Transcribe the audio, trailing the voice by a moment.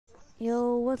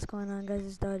Yo, what's going on, guys?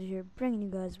 It's Dodge here, bringing you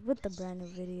guys with a brand new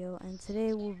video. And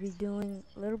today we'll be doing,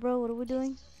 little bro, what are we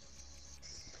doing?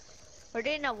 We're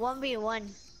doing a 1v1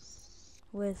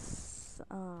 With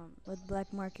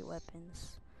black market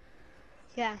weapons.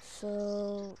 Yeah.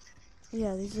 So,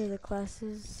 yeah, these are the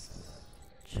classes.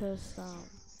 Just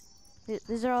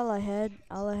these are all I had.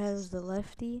 All I had was the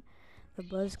lefty, the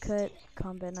buzz cut,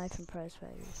 combat knife, and prize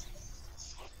fighter.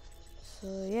 So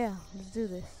yeah, let's do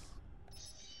this.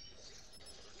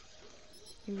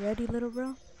 You ready, little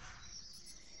bro?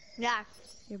 Yeah.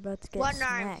 You're about to get One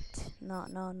smacked. No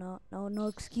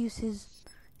excuses.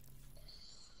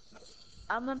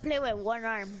 I'm gonna play with one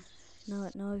arm.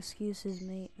 No excuses,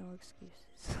 mate. No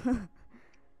excuses.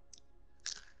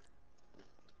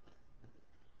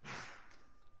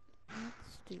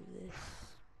 Let's do this.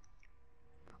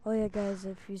 Oh yeah, guys,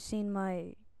 if you've seen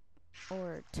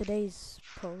or today's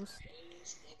post,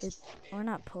 or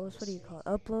not post, what do you call it?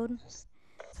 Upload.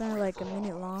 It's only like a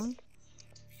minute long.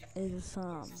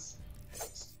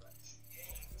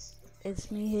 It's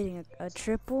me hitting a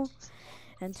triple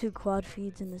and 2 quad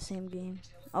feeds in the same game.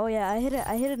 Oh yeah, I hit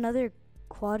another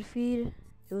quad feed.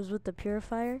 It was with the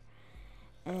purifier,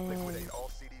 and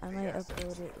I might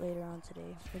upload it later on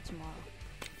today or tomorrow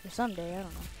or someday. I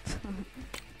don't know.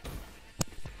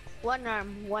 One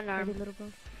arm. Ready, little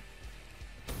bro?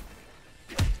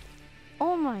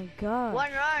 Oh my god.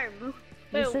 One arm.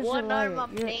 You're Wait, such one a arm liar.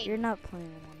 I'm playing. You're not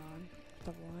playing one arm.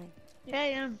 Stop lying. Yeah, I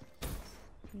am.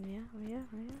 Yeah.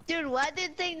 Dude, why do you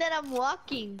think that I'm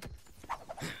walking?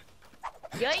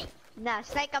 Yoink! Nah,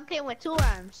 it's like I'm playing with 2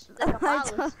 arms. Like a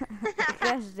mouse.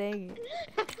 Gosh dang it.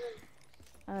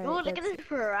 Alright, Dude, look at this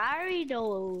Ferrari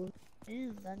though.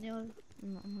 Damn, Daniel.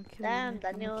 I'm gonna kill Damn, you.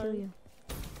 Daniel. I'm gonna kill you.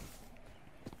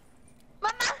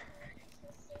 Mama!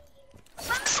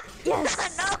 Mama!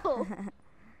 Yes! No!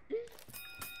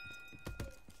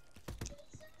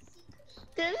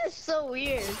 This is so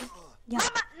weird. Yeah.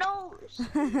 Mama, no!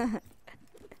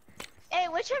 Hey,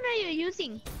 which one are you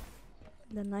using?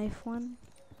 The knife one.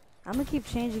 I'm gonna keep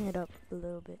changing it up a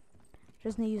little bit.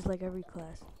 Just need to use like every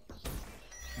class.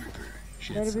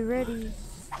 Better be ready.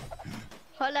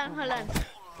 Hold on.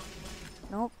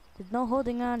 Nope. There's no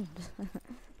holding on.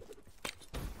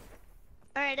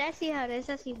 Alright, I see how this.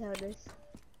 Let's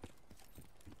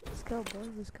go, bro.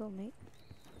 Let's go, mate.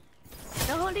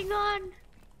 No holding on.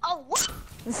 Oh, what?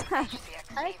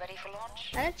 I ready for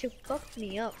launch? thought you fucked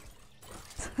me up.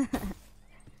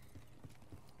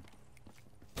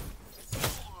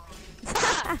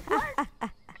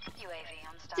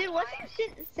 Dude, what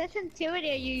sensitivity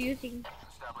are you using?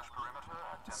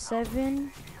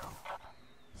 7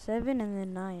 and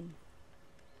then 9.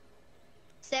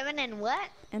 7 and what?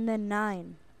 And then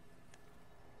 9.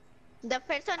 The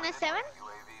first one is 7?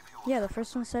 Yeah, the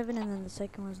first one's 7 and then the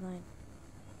second one's 9.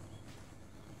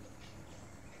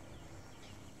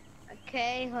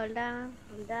 Okay, hold on.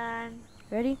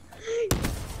 Ready?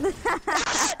 Dude,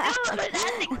 that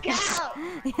didn't count.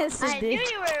 Yes, I it knew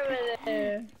did. you were over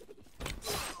there.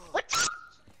 What?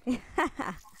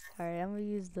 Alright, I'm gonna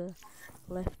use the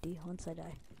lefty once I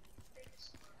die.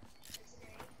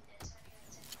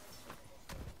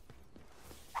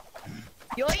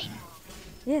 Yoink!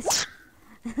 Yes!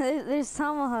 There's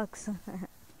tomahawks.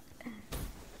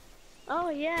 Oh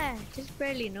yeah, just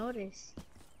barely noticed.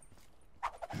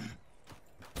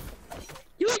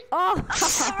 Oh!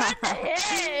 Right in the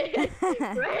head!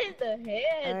 Right in the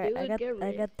head, Alright,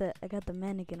 dude. I got the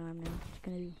mannequin arm now. Just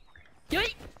gonna do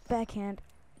Yoink! backhand.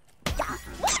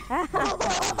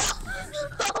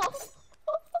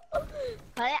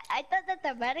 I thought that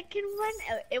the mannequin one,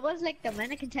 it was like the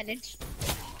mannequin challenge.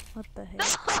 What the heck?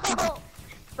 No!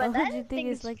 But What that would you think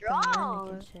thing's is like strong.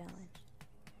 the mannequin challenge?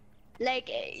 Like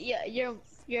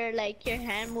your like your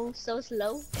hand moves so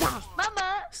slow. Mama!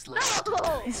 No!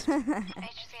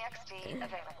 HCXD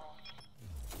available.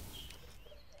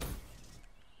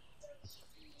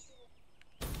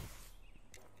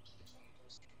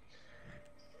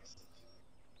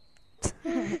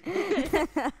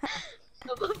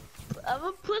 I'm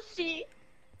a pussy.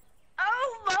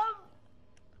 Oh, mom!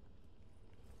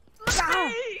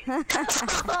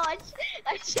 Oh,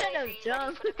 I should have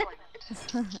jumped.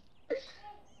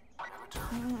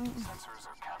 Sensors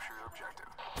have captured your objective.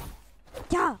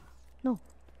 Yeah! No.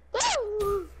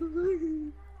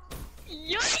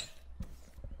 Yoink!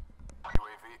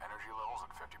 UAV energy levels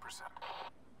at 50%.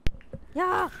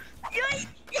 Yeah! Yoink!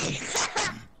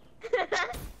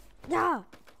 Yeah!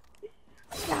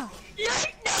 Yeah!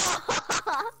 Yoink! No!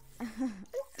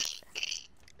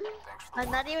 Thanks for the I'm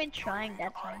not even trying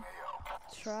that time.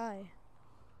 Try.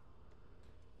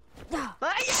 Yeah!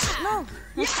 Oh, yeah! No!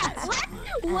 Yeah! What?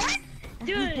 What?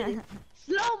 Dude,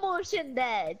 slow motion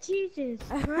that. Jesus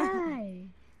Christ.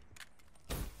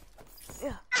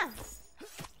 Yeah. Ah.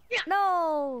 Yeah.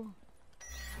 No.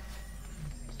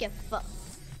 Get fucked.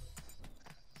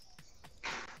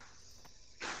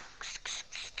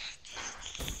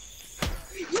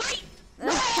 Yoink!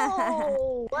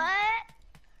 No! What?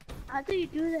 How do you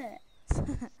do that?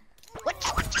 What?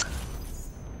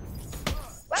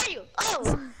 Where are you?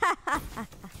 Oh!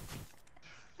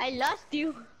 I lost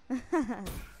you.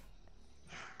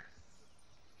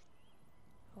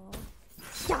 Oh.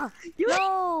 Yeah.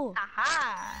 No.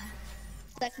 Aha!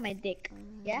 Suck my dick.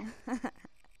 Yeah?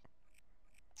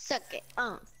 Suck it.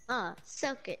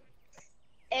 Suck it.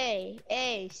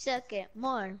 Hey, suck it.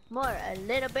 More, a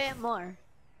little bit more.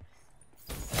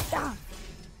 Yeah.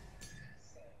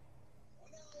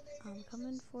 I'm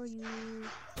coming for you.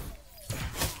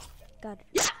 Got it.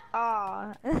 Yeah!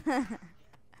 Aw.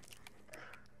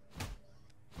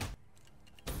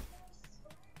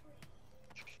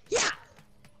 Yeah!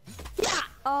 Yeah!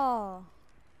 Oh.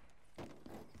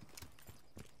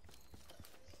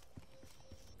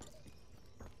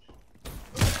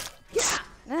 Yeah!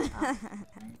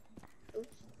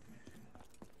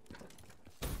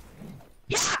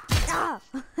 Yeah! Ah.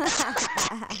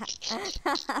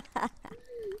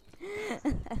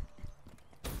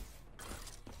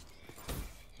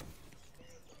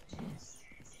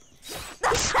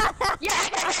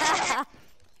 Yeah!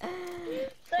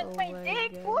 Suck Oh my my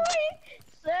dick, God. boy!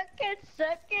 Suck it,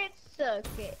 suck it, suck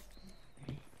it.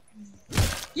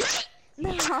 Yeah!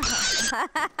 No.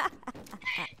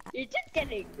 You're just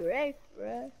getting wrecked,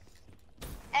 bro.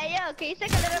 Hey, yo, can you suck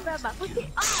a little bit of my pussy?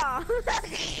 Oh!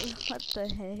 What the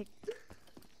heck?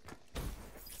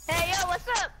 Hey, yo, what's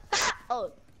up? Ah!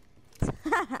 Oh,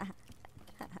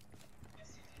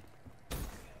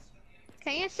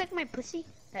 can you suck my pussy?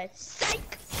 That's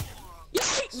psych!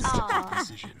 Yikes! Aw.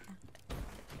 Decision.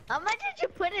 How much did you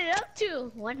put it up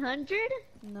to? 100?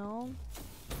 No.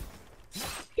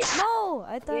 Yeah! No,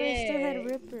 I thought I still Yeah. had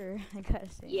Ripper. I gotta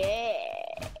say. Yeah!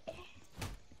 The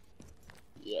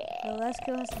Yeah! last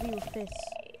kill has to be with fists.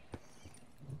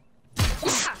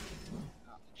 Yeah!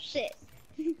 Shit.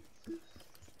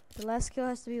 The last kill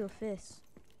has to be with fists.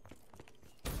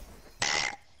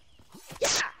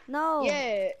 Yeah! No.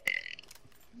 Yeah!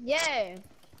 Yeah!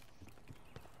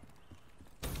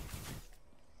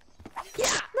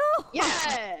 Yeah! No.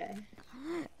 Yeah!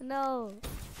 No.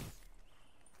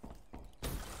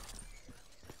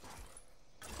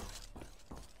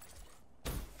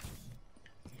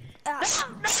 No, Ah.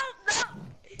 no, no!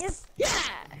 Yes. Yeah!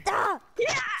 Ah.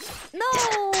 Yeah! No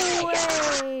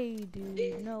way,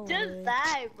 dude. No Just way.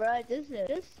 die, bro. Just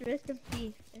rest in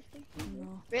peace. Rest in peace.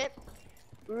 No. Rip.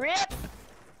 Rip.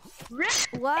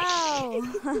 Rip. Wow.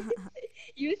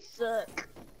 You suck.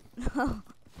 No.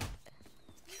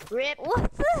 Rip.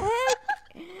 What the heck?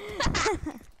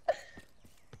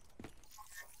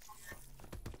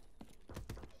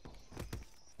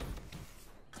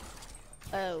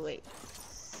 Oh, wait.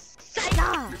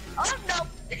 Ah. Oh, no.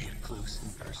 Close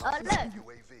and personal. Oh, look.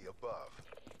 UAV above.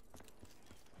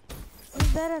 What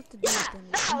does that have to do Yeah.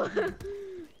 with anything?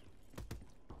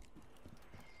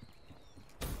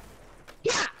 No.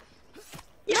 Yeah.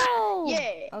 Yeah. No.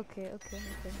 Yeah. Okay. Okay.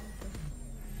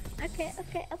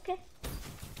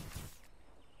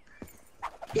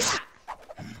 Yeah.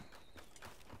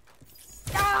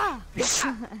 Ah.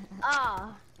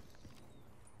 Ah.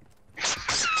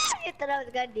 You thought I was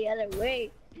going the other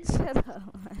way. Shut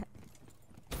up.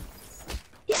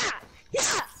 Yeah.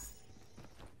 Yeah.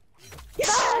 No.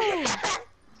 Yeah.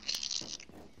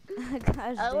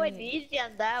 Gosh I went dang it. easy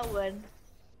on that one.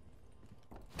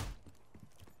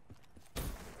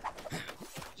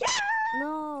 Yeah!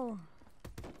 No.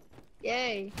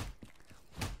 Yay.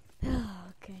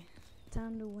 Okay.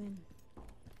 Time to win.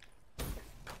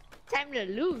 Time to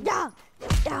lose. Yeah.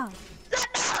 Yeah.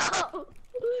 No!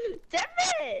 Damn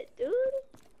it, dude.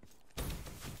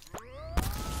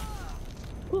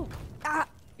 Ooh. Ah.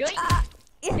 Yoink. Ah.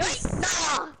 Yoink. Yes.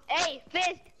 No! Hey,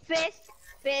 fist.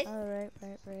 All right.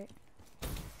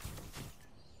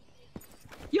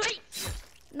 Yoink.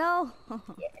 No.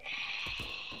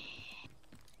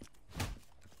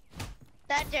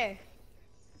 Dodger.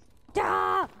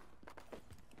 Yeah.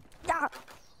 Yeah.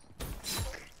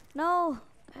 No.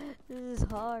 This is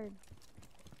hard.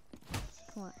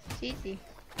 Come on. It's easy.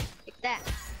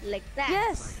 Like that.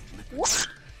 Yes. What?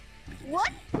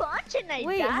 What punch and I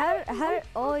Wait. died? How?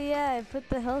 Oh yeah. I put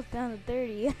the health down to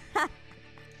 30.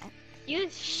 You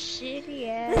shitty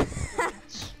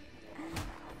ass.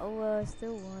 Oh well. I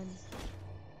still won.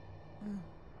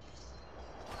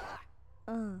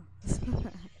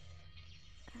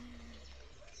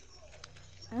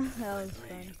 That was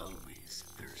fun. Always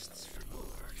thirsts for more.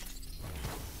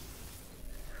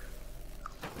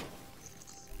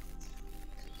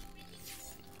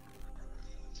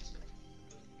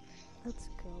 Let's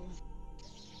go.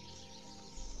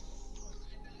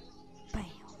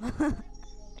 Bam.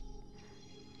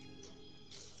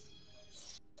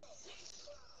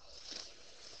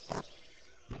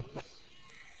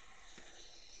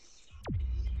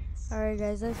 Alright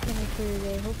guys, that's gonna be for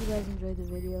today. Hope you guys enjoyed the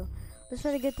video. Let's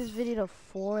try to get this video to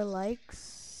 4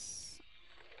 likes.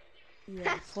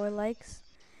 Yeah, 4 likes.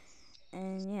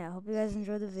 And yeah, hope you guys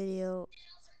enjoyed the video.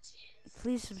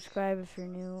 Please subscribe if you're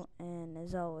new. And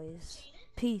as always,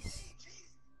 peace.